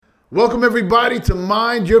Welcome everybody to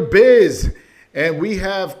Mind Your Biz. And we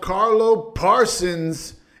have Carlo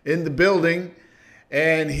Parsons in the building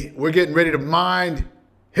and we're getting ready to mind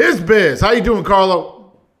his biz. How you doing,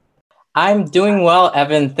 Carlo? I'm doing well,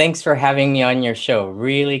 Evan. Thanks for having me on your show.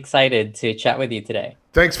 Really excited to chat with you today.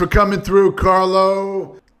 Thanks for coming through,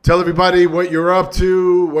 Carlo. Tell everybody what you're up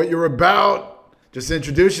to, what you're about. Just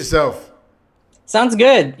introduce yourself. Sounds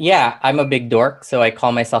good. Yeah, I'm a big dork, so I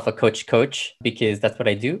call myself a coach because that's what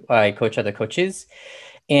I do. I coach other coaches.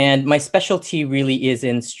 And my specialty really is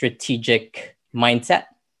in strategic mindset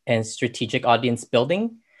and strategic audience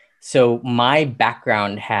building. So my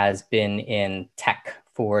background has been in tech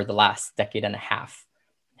for the last decade and a half,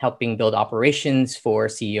 helping build operations for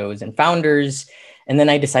CEOs and founders. And then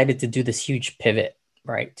I decided to do this huge pivot,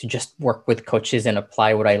 right? To just work with coaches and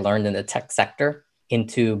apply what I learned in the tech sector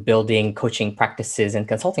into building coaching practices and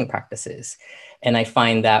consulting practices. And I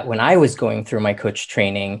find that when I was going through my coach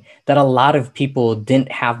training, that a lot of people didn't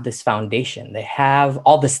have this foundation. They have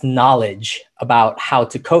all this knowledge about how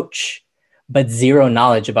to coach, but zero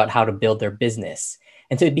knowledge about how to build their business.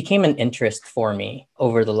 And so it became an interest for me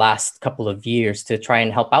over the last couple of years to try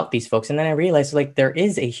and help out these folks. And then I realized there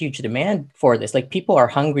is a huge demand for this. People are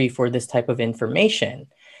hungry for this type of information.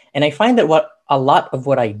 And I find that a lot of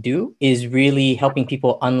what I do is really helping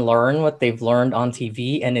people unlearn what they've learned on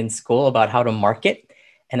TV and in school about how to market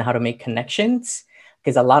and how to make connections.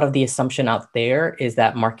 Because a lot of the assumption out there is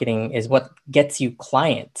that marketing is what gets you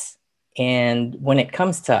clients. And when it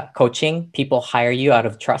comes to coaching, people hire you out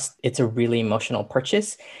of trust. It's a really emotional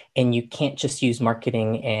purchase. And you can't just use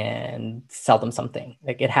marketing and sell them something.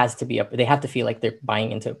 It has to be they have to feel like they're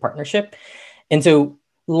buying into a partnership. And so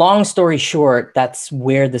long story short, that's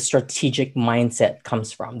where the strategic mindset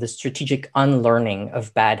comes from, the strategic unlearning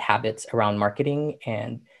of bad habits around marketing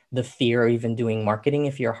and the fear of even doing marketing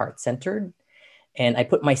if you're heart-centered. And I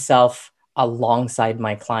put myself alongside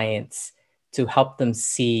my clients to help them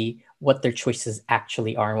see what their choices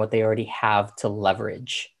actually are and what they already have to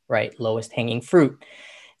leverage, right? Lowest hanging fruit.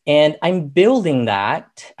 And I'm building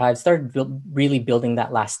that. I've started really building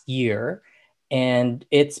that last year. And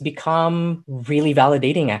it's become really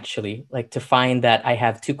validating, actually, to find that I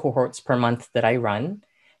have 2 cohorts per month that I run,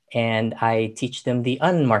 and I teach them the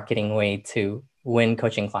unmarketing way to win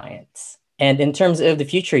coaching clients. And in terms of the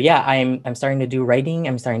future, yeah, I'm starting to do writing.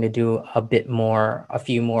 I'm starting to do a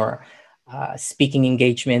few more speaking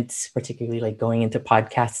engagements, particularly going into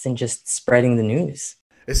podcasts and just spreading the news.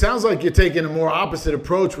 It sounds like you're taking a more opposite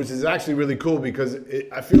approach, which is actually really cool because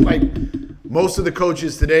I feel like most of the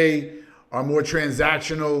coaches today are more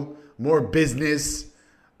transactional, more business,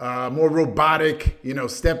 more robotic,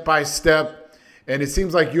 step by step. And it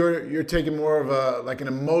seems like you're taking more of an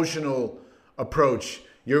emotional approach.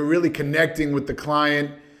 You're really connecting with the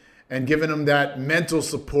client and giving them that mental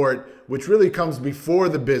support, which really comes before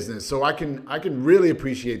the business. So I can really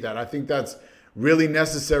appreciate that. I think that's really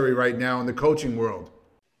necessary right now in the coaching world.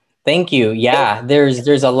 Thank you. Yeah,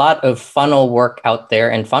 there's a lot of funnel work out there,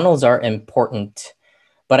 and funnels are important.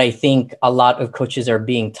 But I think a lot of coaches are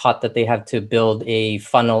being taught that they have to build a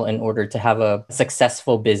funnel in order to have a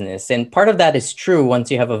successful business. And part of that is true once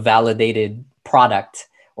you have a validated product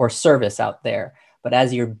or service out there. But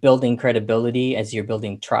as you're building credibility, as you're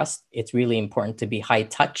building trust, it's really important to be high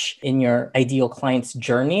touch in your ideal client's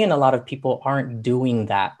journey. And a lot of people aren't doing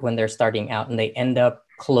that when they're starting out, and they end up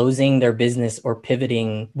closing their business or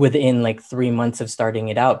pivoting within 3 months of starting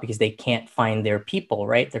it out because they can't find their people,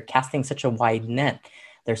 right? They're casting such a wide net.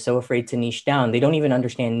 They're so afraid to niche down. They don't even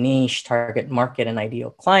understand niche, target market, and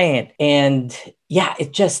ideal client. And yeah,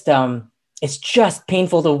 it's just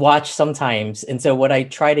painful to watch sometimes. And so what I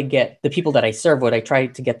try to get the people that I serve, what I try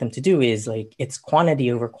to get them to do is it's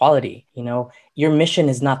quantity over quality. Your mission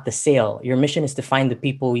is not the sale. Your mission is to find the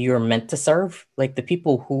people you're meant to serve, the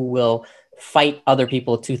people who will fight other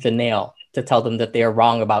people tooth and nail to tell them that they are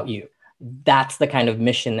wrong about you. That's the kind of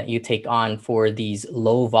mission that you take on for these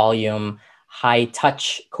low volume, high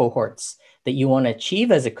touch cohorts that you want to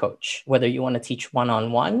achieve as a coach, whether you want to teach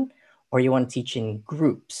one-on-one or you want to teach in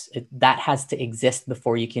groups. That has to exist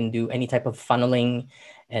before you can do any type of funneling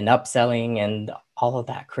and upselling and all of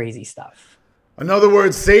that crazy stuff. In other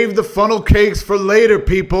words, save the funnel cakes for later,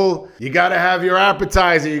 people. You got to have your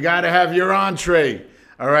appetizer. You got to have your entree.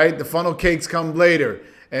 All right. The funnel cakes come later.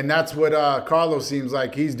 And that's what Carlos seems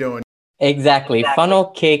like he's doing. Exactly. Funnel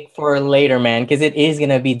cake for later, man, because it is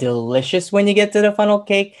going to be delicious when you get to the funnel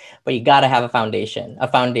cake, but you got to have a foundation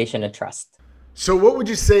of trust. So what would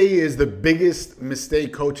you say is the biggest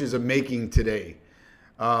mistake coaches are making today?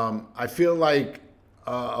 I feel like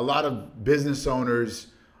a lot of business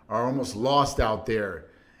owners are almost lost out there.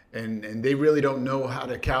 and they really don't know how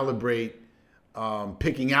to calibrate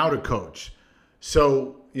picking out a coach.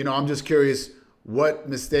 So, I'm just curious what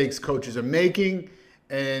mistakes coaches are making,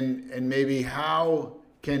 and maybe how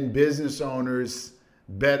can business owners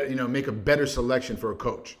better, make a better selection for a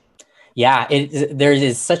coach. Yeah, there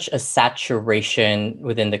is such a saturation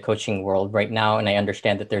within the coaching world right now. And I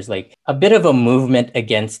understand that there's like a bit of a movement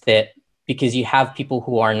against it because you have people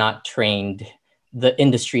who are not trained. The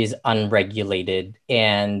industry is unregulated.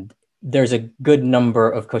 And there's a good number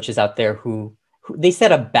of coaches out there who they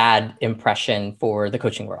set a bad impression for the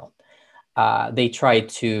coaching world. They try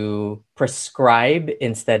to prescribe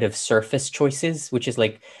instead of surface choices, which is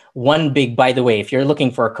like one big, by the way, if you're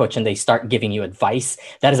looking for a coach and they start giving you advice,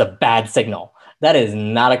 that is a bad signal. That is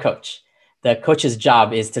not a coach. The coach's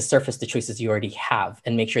job is to surface the choices you already have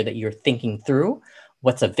and make sure that you're thinking through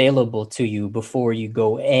what's available to you before you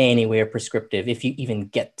go anywhere prescriptive, if you even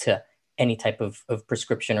get to any type of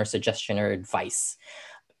prescription or suggestion or advice.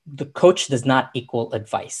 The coach does not equal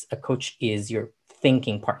advice. A coach is your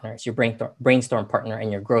thinking partner, it's your brainstorm partner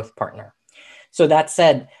and your growth partner. So that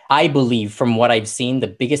said, I believe from what I've seen, the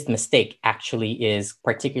biggest mistake actually is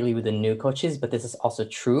particularly with the new coaches, but this is also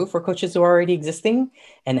true for coaches who are already existing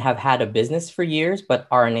and have had a business for years, but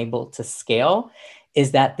are unable to scale,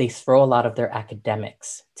 is that they throw a lot of their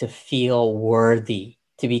academics to feel worthy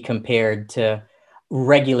to be compared to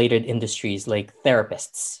regulated industries like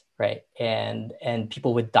therapists, right? And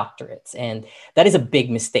people with doctorates. And that is a big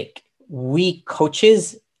mistake. We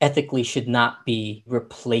coaches ethically should not be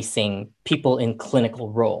replacing people in clinical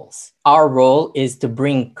roles. Our role is to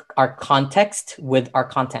bring our context with our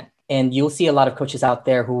content. And you'll see a lot of coaches out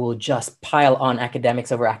there who will just pile on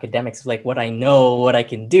academics over academics, like what I know, what I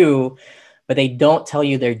can do, but they don't tell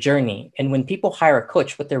you their journey. And when people hire a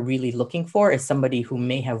coach, what they're really looking for is somebody who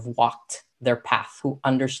may have walked their path, who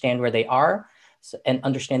understand where they are and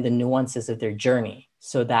understand the nuances of their journey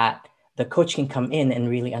so that the coach can come in and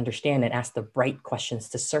really understand and ask the right questions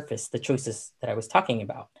to surface the choices that I was talking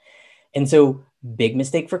about. And so big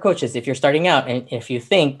mistake for coaches. If you're starting out and if you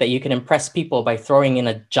think that you can impress people by throwing in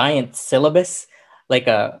a giant syllabus, like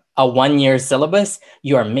a 1-year syllabus,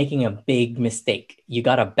 you are making a big mistake. You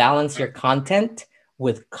got to balance your content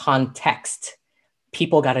with context.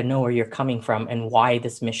 People got to know where you're coming from and why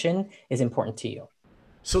this mission is important to you.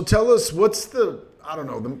 So tell us what's the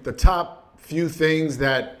top few things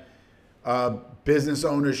that business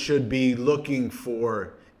owners should be looking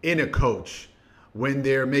for in a coach when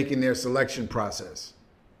they're making their selection process?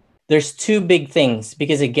 There's two big things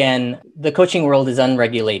because, again, the coaching world is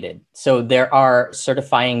unregulated. So there are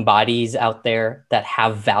certifying bodies out there that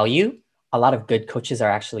have value. A lot of good coaches are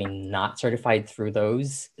actually not certified through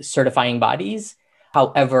those certifying bodies.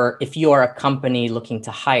 However, if you are a company looking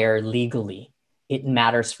to hire legally, it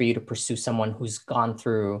matters for you to pursue someone who's gone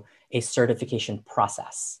through a certification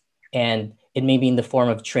process. And it may be in the form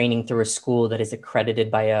of training through a school that is accredited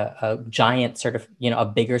by a giant a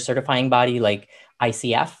bigger certifying body like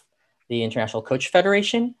ICF, the International Coach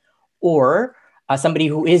Federation, or somebody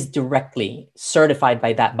who is directly certified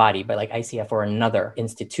by that body, by like ICF or another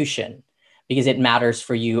institution, because it matters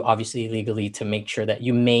for you, obviously, legally to make sure that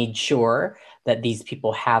you made sure that these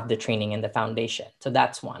people have the training and the foundation. So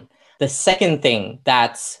that's one. The second thing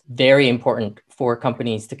that's very important for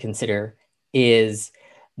companies to consider is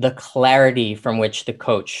the clarity from which the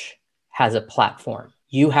coach has a platform.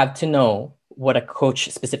 You have to know what a coach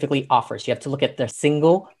specifically offers. You have to look at the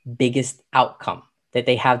single biggest outcome that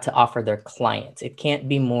they have to offer their clients. It can't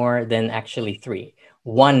be more than actually 3.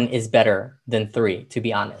 1 is better than 3, to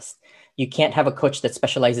be honest. You can't have a coach that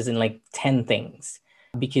specializes in like 10 things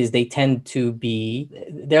because they tend to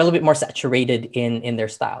they're a little bit more saturated in their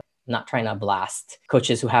style. I'm not trying to blast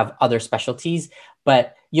coaches who have other specialties,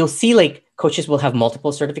 but you'll see like coaches will have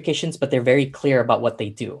multiple certifications, but they're very clear about what they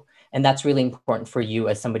do. And that's really important for you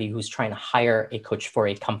as somebody who's trying to hire a coach for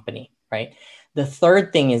a company, right? The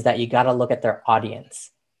third thing is that you got to look at their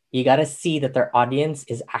audience. You got to see that their audience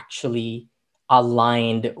is actually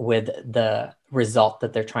aligned with the result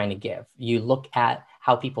that they're trying to give. You look at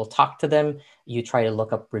how people talk to them. You try to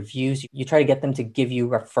look up reviews. You try to get them to give you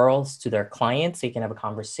referrals to their clients so you can have a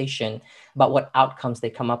conversation about what outcomes they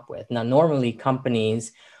come up with. Now, normally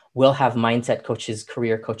companies will have mindset coaches,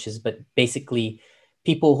 career coaches, but basically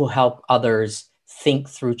people who help others think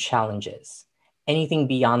through challenges. Anything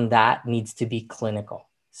beyond that needs to be clinical.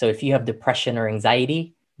 So if you have depression or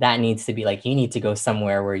anxiety, that needs to be like, you need to go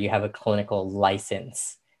somewhere where you have a clinical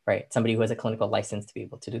license, right? Somebody who has a clinical license to be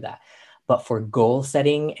able to do that. But for goal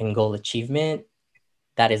setting and goal achievement,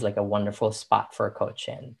 that is like a wonderful spot for a coach.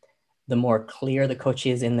 And the more clear the coach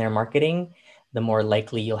is in their marketing, the more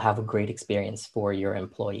likely you'll have a great experience for your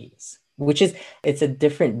employees. Which is, it's a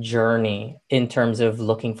different journey in terms of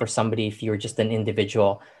looking for somebody if you're just an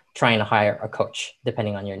individual trying to hire a coach,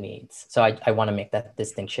 depending on your needs. So I want to make that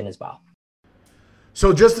distinction as well.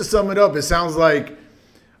 So just to sum it up, it sounds like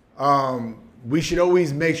we should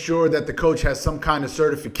always make sure that the coach has some kind of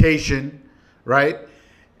certification, right?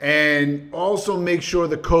 And also make sure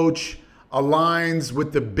the coach aligns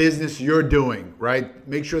with the business you're doing, right?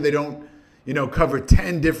 Make sure they don't, cover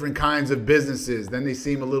 10 different kinds of businesses. Then they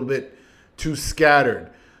seem a little bit too scattered.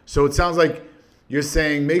 So it sounds like you're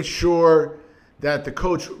saying make sure that the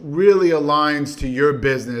coach really aligns to your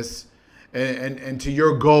business and to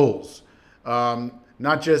your goals.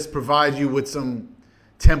 Not just provide you with some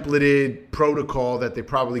templated protocol that they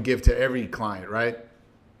probably give to every client, right?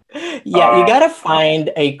 Yeah, you got to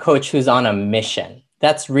find a coach who's on a mission.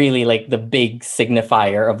 That's really like the big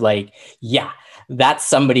signifier of like, yeah, that's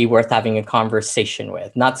somebody worth having a conversation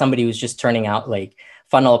with, not somebody who's just turning out like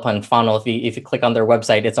funnel upon funnel. If you click on their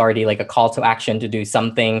website, it's already like a call to action to do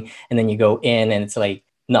something. And then you go in and it's like,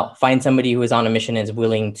 no, find somebody who is on a mission and is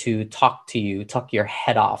willing to talk to you, talk your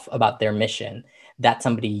head off about their mission. That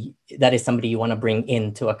is somebody you want to bring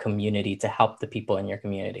into a community to help the people in your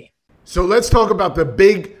community. So let's talk about the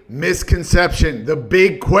big misconception, the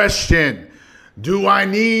big question. Do I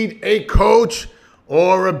need a coach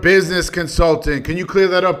or a business consultant? Can you clear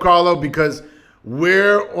that up, Carlo? Because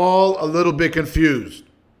we're all a little bit confused.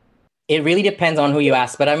 It really depends on who you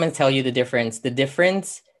ask, but I'm going to tell you the difference. The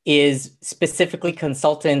difference is specifically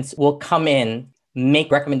consultants will come in,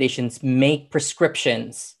 make recommendations, make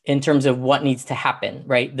prescriptions in terms of what needs to happen,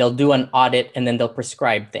 right? They'll do an audit and then they'll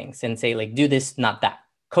prescribe things and say like, do this, not that.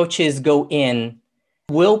 Coaches go in,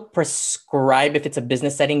 will prescribe. If it's a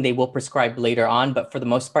business setting, they will prescribe later on. But for the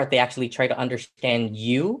most part, they actually try to understand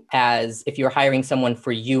you as, if you're hiring someone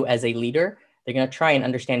for you as a leader, they're going to try and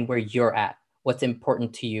understand where you're at, what's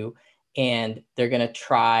important to you. And they're going to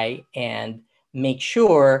try and make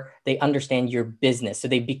sure they understand your business. So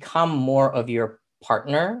they become more of your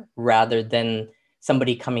partner rather than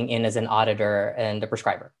somebody coming in as an auditor and a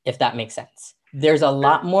prescriber, if that makes sense. There's a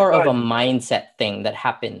lot more of a mindset thing that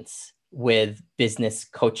happens with business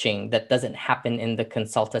coaching that doesn't happen in the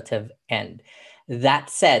consultative end. That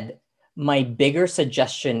said, my bigger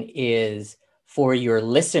suggestion is for your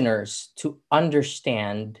listeners to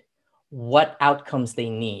understand what outcomes they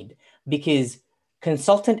need, because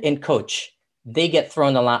consultant and coach, they get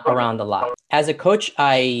thrown around a lot. As a coach,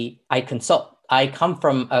 I consult. I come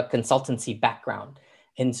from a consultancy background.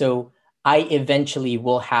 And so I eventually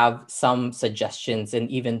will have some suggestions and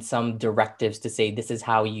even some directives to say, this is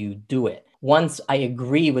how you do it. Once I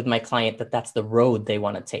agree with my client that that's the road they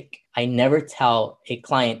want to take, I never tell a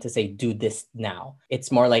client to say, do this now.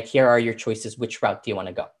 It's more like, here are your choices. Which route do you want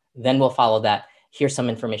to go? Then we'll follow that. Here's some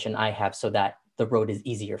information I have so that the road is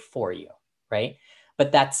easier for you, right?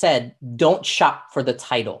 But that said, don't shop for the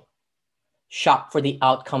title. Shop for the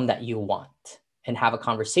outcome that you want. And have a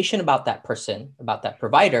conversation about that person, about that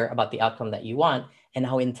provider, about the outcome that you want, and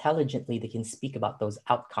how intelligently they can speak about those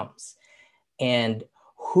outcomes. And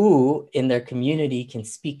who in their community can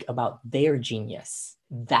speak about their genius.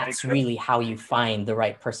 That's really how you find the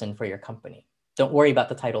right person for your company. Don't worry about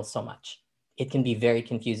the title so much. It can be very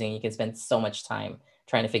confusing. You can spend so much time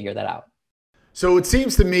trying to figure that out. So it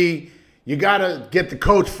seems to me you got to get the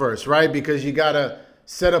coach first, right? Because you got to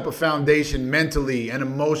set up a foundation mentally and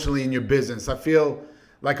emotionally in your business. I feel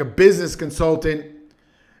like a business consultant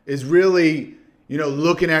is really,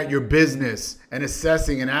 looking at your business and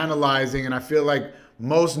assessing and analyzing. And I feel like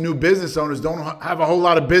most new business owners don't have a whole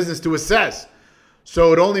lot of business to assess.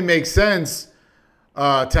 So it only makes sense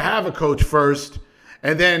to have a coach first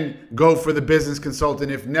and then go for the business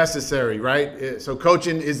consultant if necessary, right? So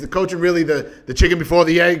is the coaching really the chicken before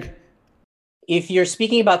the egg? If you're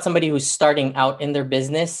speaking about somebody who's starting out in their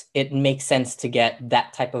business, it makes sense to get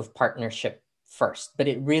that type of partnership first. But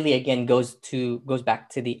it really, again, goes back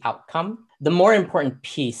to the outcome. The more important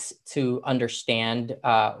piece to understand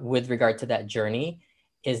with regard to that journey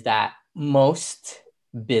is that most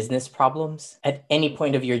business problems at any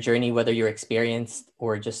point of your journey, whether you're experienced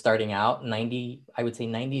or just starting out, I would say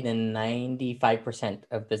 90 to 95%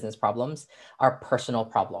 of business problems are personal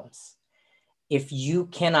problems. If you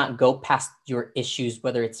cannot go past your issues,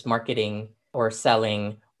 whether it's marketing or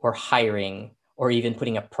selling or hiring or even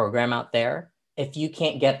putting a program out there, if you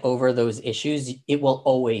can't get over those issues, it will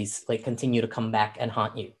always continue to come back and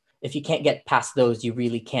haunt you. If you can't get past those, you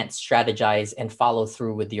really can't strategize and follow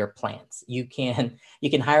through with your plans. You can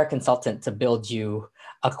hire a consultant to build you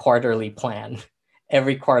a quarterly plan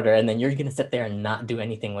every quarter, and then you're going to sit there and not do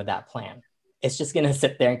anything with that plan. It's just going to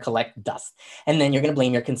sit there and collect dust. And then you're going to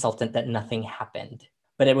blame your consultant that nothing happened.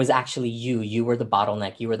 But it was actually you. You were the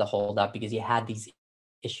bottleneck. You were the holdup because you had these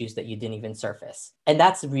issues that you didn't even surface. And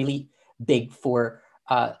that's really big for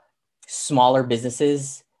smaller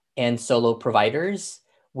businesses and solo providers,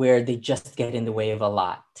 where they just get in the way of a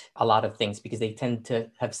lot of things because they tend to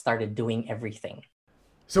have started doing everything.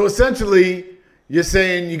 So essentially, you're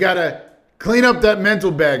saying you got to clean up that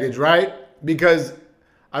mental baggage, right? Because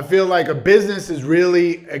I feel like a business is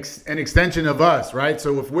really an extension of us, right?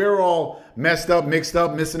 So if we're all messed up, mixed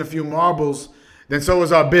up, missing a few marbles, then so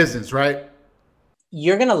is our business, right?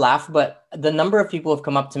 You're going to laugh, but the number of people have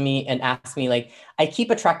come up to me and asked me, like, I keep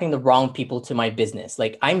attracting the wrong people to my business.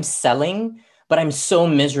 Like, I'm selling, but I'm so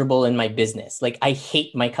miserable in my business. Like, I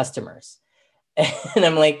hate my customers. And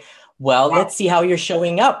I'm like, well, let's see how you're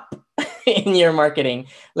showing up in your marketing.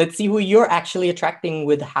 Let's see who you're actually attracting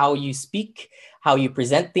with how you speak, how you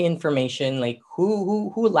present the information, like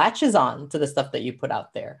who latches on to the stuff that you put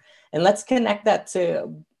out there. And let's connect that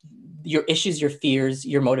to your issues, your fears,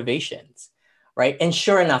 your motivations, right? And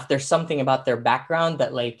sure enough, there's something about their background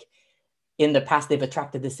that, like, in the past, they've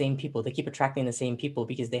attracted the same people. They keep attracting the same people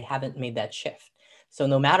because they haven't made that shift. So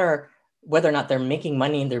no matter whether or not they're making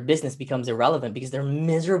money in their business becomes irrelevant because they're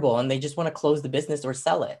miserable and they just want to close the business or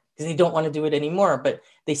sell it because they don't want to do it anymore. But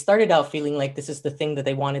they started out feeling like this is the thing that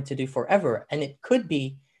they wanted to do forever. And it could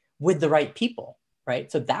be with the right people,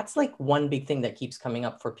 right? So that's like one big thing that keeps coming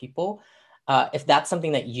up for people. If that's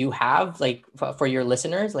something that you have, like for your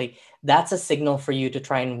listeners, like that's a signal for you to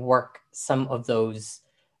try and work some of those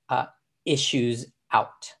issues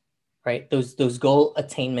out, right? Those goal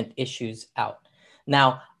attainment issues out.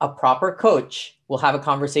 Now, a proper coach will have a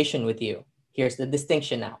conversation with you. Here's the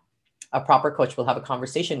distinction now. A proper coach will have a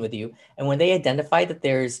conversation with you. And when they identify that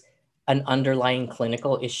there's an underlying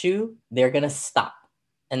clinical issue, they're going to stop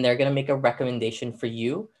and they're going to make a recommendation for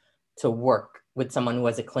you to work with someone who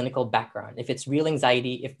has a clinical background. If it's real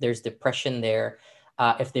anxiety, if there's depression there,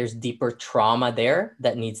 if there's deeper trauma there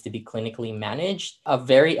that needs to be clinically managed, a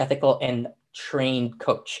very ethical and trained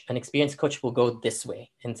coach, an experienced coach will go this way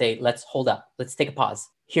and say, let's hold up, let's take a pause.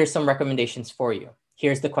 Here's some recommendations for you.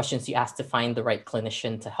 Here's the questions you ask to find the right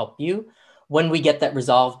clinician to help you. When we get that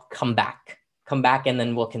resolved, come back, and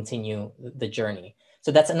then we'll continue the journey.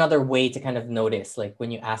 So that's another way to kind of notice, like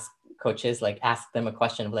when you ask coaches, like ask them a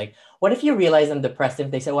question of like, what if you realize I'm depressed?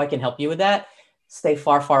 If they say, oh, I can help you with that, stay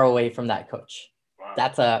far, far away from that coach. Wow.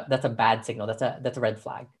 That's a bad signal. That's a red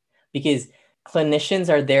flag, because clinicians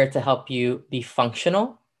are there to help you be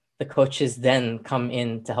functional. The coaches then come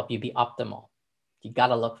in to help you be optimal. You got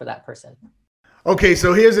to look for that person. Okay,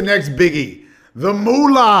 so here's the next biggie. The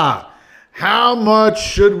moolah. How much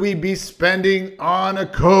should we be spending on a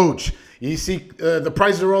coach? You see the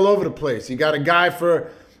prices are all over the place. You got a guy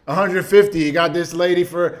for $150. You got this lady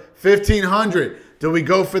for $1,500. Do we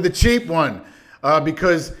go for the cheap one?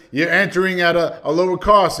 Because you're entering at a lower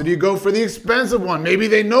cost? Or do you go for the expensive one? Maybe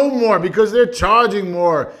they know more because they're charging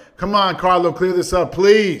more. Come on, Carlo, clear this up,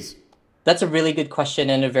 please. That's a really good question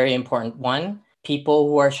and a very important one. People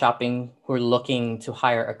who are shopping, who are looking to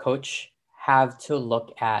hire a coach, have to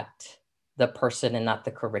look at the person and not the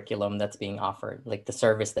curriculum that's being offered, like the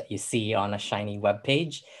service that you see on a shiny web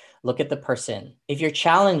page. Look at the person. If your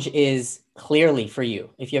challenge is clearly for you,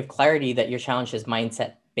 if you have clarity that your challenge is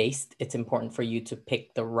mindset based, it's important for you to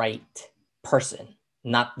pick the right person,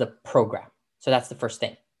 not the program. So that's the first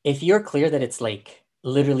thing. If you're clear that it's like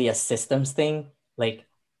literally a systems thing, like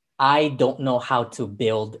I don't know how to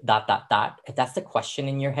build ... If that's the question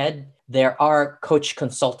in your head, there are coach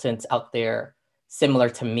consultants out there similar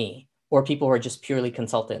to me, or people who are just purely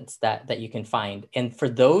consultants that you can find. And for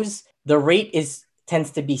those, the rate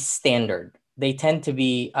tends to be standard. They tend to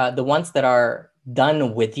be the ones that are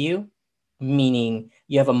done with you, meaning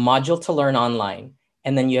you have a module to learn online,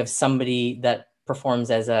 and then you have somebody that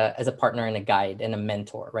performs as a partner and a guide and a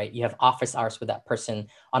mentor, right? You have office hours with that person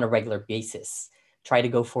on a regular basis. Try to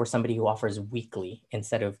go for somebody who offers weekly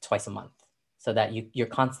instead of twice a month, so that you're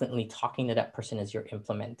constantly talking to that person as you're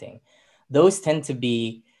implementing. Those tend to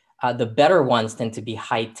be, the better ones tend to be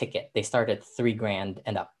high ticket. They start at $3,000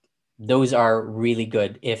 and up. Those are really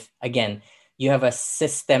good if, again, you have a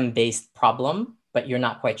system-based problem, but you're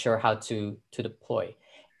not quite sure how to deploy.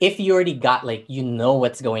 If you already got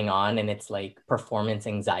what's going on and it's like performance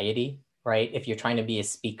anxiety, right? If you're trying to be a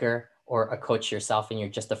speaker or a coach yourself and you're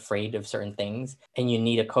just afraid of certain things and you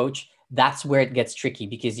need a coach, that's where it gets tricky,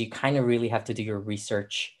 because you kind of really have to do your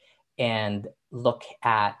research and look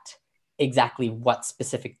at exactly what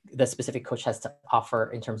the specific coach has to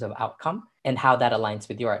offer in terms of outcome and how that aligns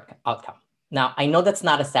with your outcome. Now, I know that's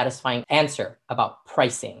not a satisfying answer about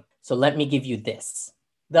pricing. So let me give you this.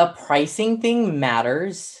 The pricing thing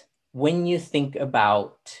matters when you think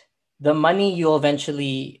about the money you'll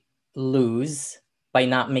eventually lose by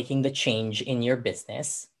not making the change in your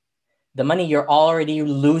business, the money you're already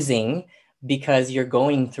losing because you're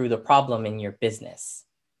going through the problem in your business,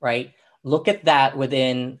 right? Look at that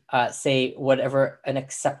within, say, whatever an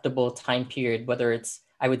acceptable time period, whether it's,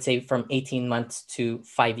 I would say, from 18 months to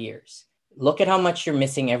 5 years. Look at how much you're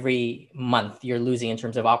missing every month you're losing in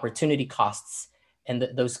terms of opportunity costs and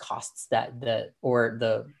those costs the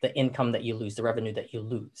income that you lose, the revenue that you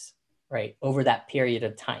lose, right? Over that period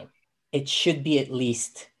of time, it should be at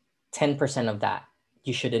least 10% of that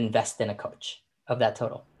you should invest in a coach of that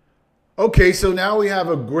total. Okay, so now we have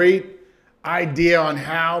a great idea on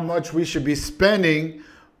how much we should be spending,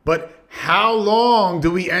 but how long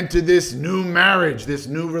do we enter this new marriage, this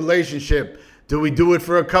new relationship? Do we do it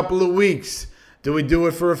for a couple of weeks? Do we do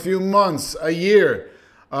it for a few months, a year?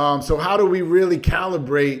 So how do we really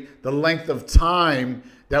calibrate the length of time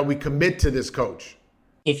that we commit to this coach?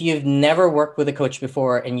 If you've never worked with a coach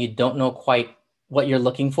before and you don't know quite what you're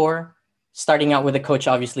looking for, starting out with a coach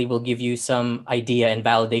obviously will give you some idea and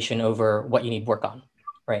validation over what you need work on,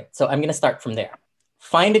 right? So I'm going to start from there.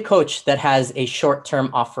 Find a coach that has a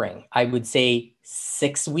short-term offering. I would say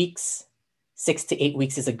 6 weeks, 6 to 8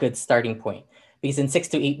 weeks is a good starting point, because in 6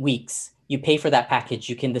 to 8 weeks, you pay for that package,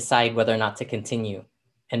 you can decide whether or not to continue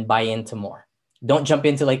and buy into more. Don't jump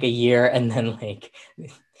into like a year and then like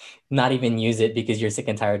not even use it because you're sick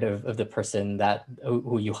and tired of the person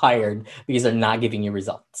who you hired because they're not giving you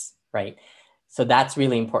results, right? So that's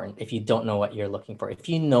really important if you don't know what you're looking for. If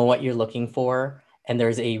you know what you're looking for and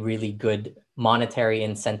there's a really good monetary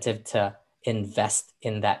incentive to invest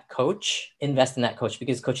in that coach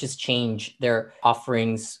because coaches change their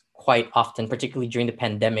offerings quite often, particularly during the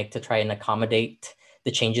pandemic, to try and accommodate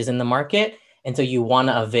the changes in the market. And so you want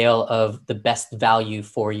to avail of the best value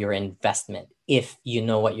for your investment if you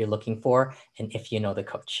know what you're looking for and if you know the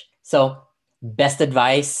coach. So best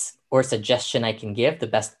advice or suggestion I can give, the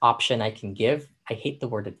best option I can give, I hate the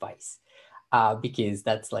word advice because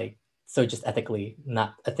that's like, so just ethically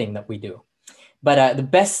not a thing that we do. But the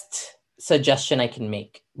best suggestion I can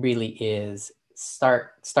make really is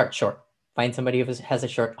start short. Find somebody who has a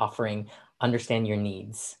short offering, understand your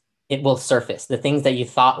needs. It will surface. The things that you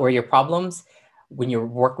thought were your problems, when you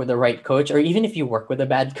work with the right coach, or even if you work with a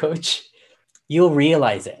bad coach, you'll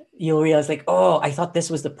realize it. You'll realize like, oh, I thought this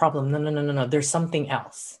was the problem. No. There's something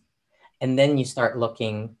else. And then you start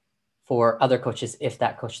looking for other coaches if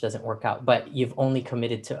that coach doesn't work out, but you've only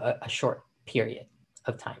committed to a short period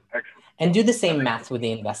of time. Excellent. And do the same math with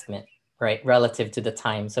the investment, right? Relative to the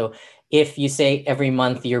time. So if you say every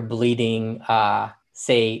month you're bleeding,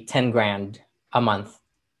 say 10 grand a month,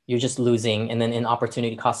 you're just losing. And then in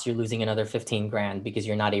opportunity costs, you're losing another 15 grand because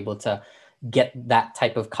you're not able to get that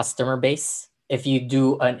type of customer base. If you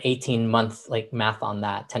do an 18-month like math on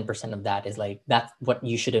that, 10% of that is like, that's what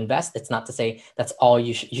you should invest. It's not to say that's all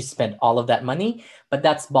you spend all of that money, but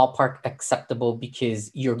that's ballpark acceptable because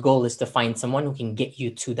your goal is to find someone who can get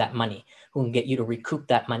you to that money, who can get you to recoup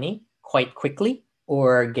that money quite quickly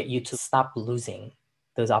or get you to stop losing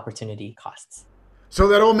those opportunity costs. So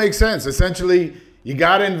that all makes sense. Essentially, you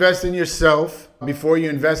got to invest in yourself before you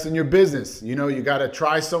invest in your business. You know, you got to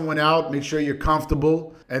try someone out, make sure you're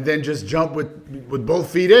comfortable, and then just jump with both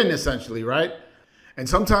feet in, essentially, right? And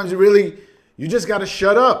sometimes you just got to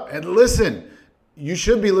shut up and listen. You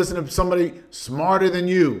should be listening to somebody smarter than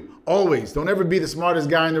you, always. Don't ever be the smartest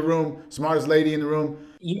guy in the room, smartest lady in the room.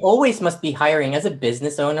 You always must be hiring as a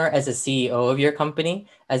business owner, as a CEO of your company,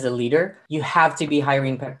 as a leader. You have to be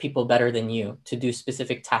hiring people better than you to do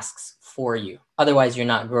specific tasks for you. Otherwise, you're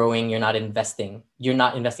not growing, you're not investing in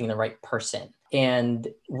the right person. And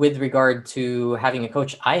with regard to having a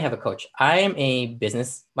coach, I have a coach. I am a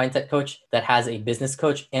business mindset coach that has a business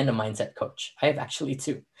coach and a mindset coach. I have actually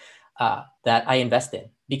two that I invest in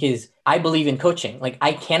because I believe in coaching. Like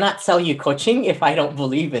I cannot sell you coaching if I don't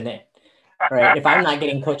believe in it, right? If I'm not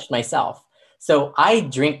getting coached myself. So I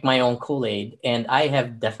drink my own Kool-Aid and I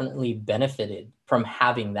have definitely benefited from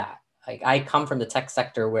having that. Like I come from the tech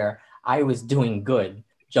sector where I was doing good,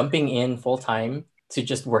 jumping in full time to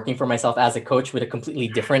just working for myself as a coach with a completely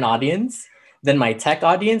different audience than my tech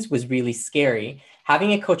audience was really scary.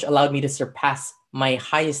 Having a coach allowed me to surpass my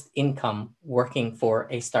highest income working for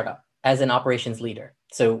a startup as an operations leader.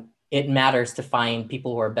 So it matters to find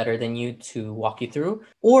people who are better than you to walk you through.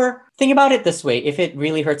 Or think about it this way. If it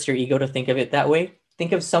really hurts your ego to think of it that way,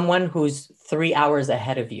 think of someone who's 3 hours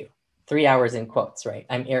ahead of you. 3 hours in quotes, right?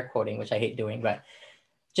 I'm air quoting, which I hate doing, but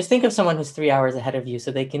just think of someone who's 3 hours ahead of you,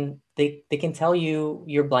 so they can tell you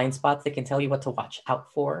your blind spots, they can tell you what to watch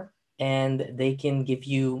out for, and they can give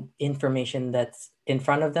you information that's in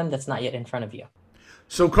front of them that's not yet in front of you.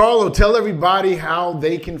 So Carlo, tell everybody how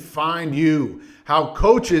they can find you, how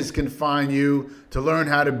coaches can find you to learn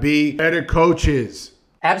how to be better coaches.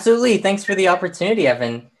 Absolutely. Thanks for the opportunity,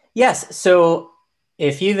 Evan. Yes. So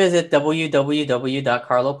if you visit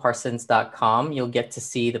www.carloparsons.com, you'll get to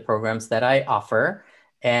see the programs that I offer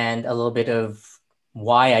and a little bit of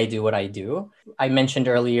why I do what I do. I mentioned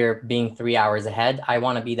earlier being 3 hours ahead. I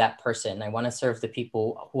want to be that person. I want to serve the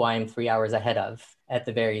people who I'm 3 hours ahead of at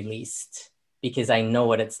the very least, because I know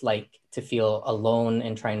what it's like to feel alone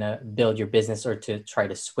and trying to build your business or to try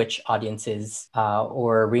to switch audiences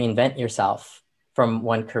or reinvent yourself from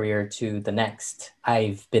one career to the next.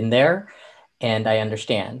 I've been there and I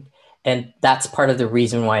understand. And that's part of the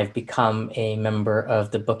reason why I've become a member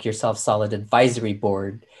of the Book Yourself Solid Advisory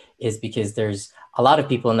Board, is because there's a lot of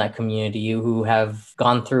people in that community who have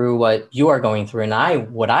gone through what you are going through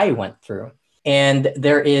and what I went through. And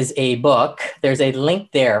there is a book, there's a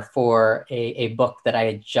link there for a book that I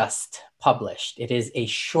had just published. It is a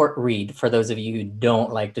short read for those of you who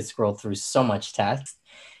don't like to scroll through so much text.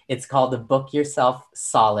 It's called the Book Yourself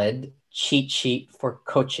Solid Cheat Sheet for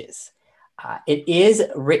Coaches. It is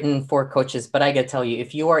written for coaches, but I gotta tell you,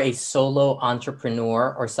 if you are a solo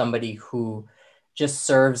entrepreneur or somebody who just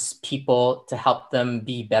serves people to help them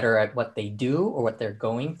be better at what they do or what they're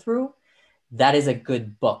going through, that is a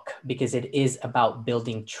good book, because it is about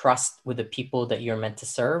building trust with the people that you're meant to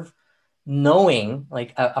serve, knowing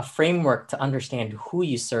like a framework to understand who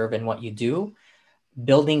you serve and what you do,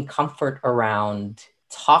 building comfort around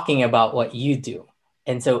talking about what you do.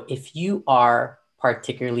 And so if you are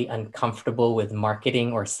particularly uncomfortable with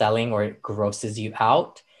marketing or selling, or it grosses you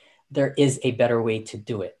out, there is a better way to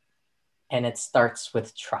do it. And it starts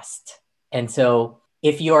with trust. And so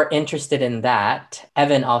if you're interested in that,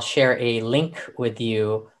 Evan, I'll share a link with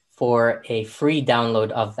you for a free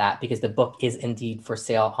download of that, because the book is indeed for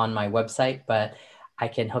sale on my website, but I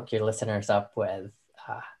can hook your listeners up with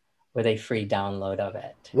a free download of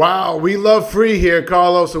it. Wow, we love free here,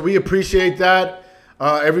 Carlo, so we appreciate that.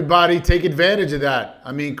 Everybody take advantage of that.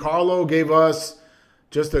 I mean, Carlo gave us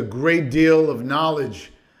just a great deal of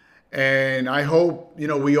knowledge, and I hope,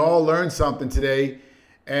 we all learned something today,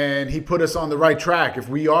 and he put us on the right track. If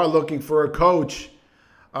we are looking for a coach,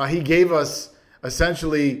 he gave us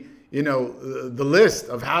essentially, the list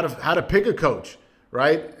of how to pick a coach,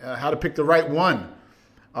 right? How to pick the right one.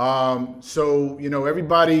 So,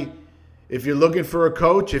 everybody, if you're looking for a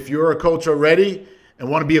coach, if you're a coach already and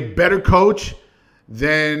want to be a better coach,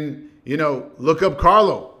 then, look up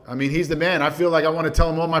Carlo. I mean, he's the man. I feel like I want to tell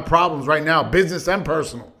him all my problems right now, business and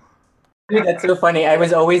personal. Dude, that's so funny. I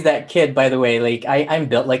was always that kid, by the way. Like I'm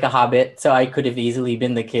built like a hobbit, so I could have easily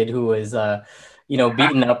been the kid who was,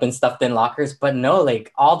 beaten up and stuffed in lockers. But no,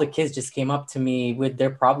 like all the kids just came up to me with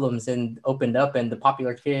their problems and opened up, and the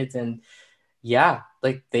popular kids, and yeah,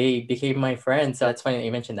 like they became my friends. So it's funny that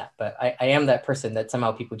you mentioned that. But I am that person that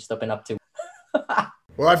somehow people just open up to.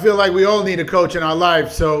 Well, I feel like we all need a coach in our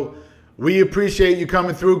life. So we appreciate you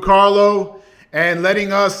coming through, Carlo, and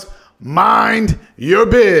letting us mind your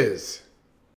biz.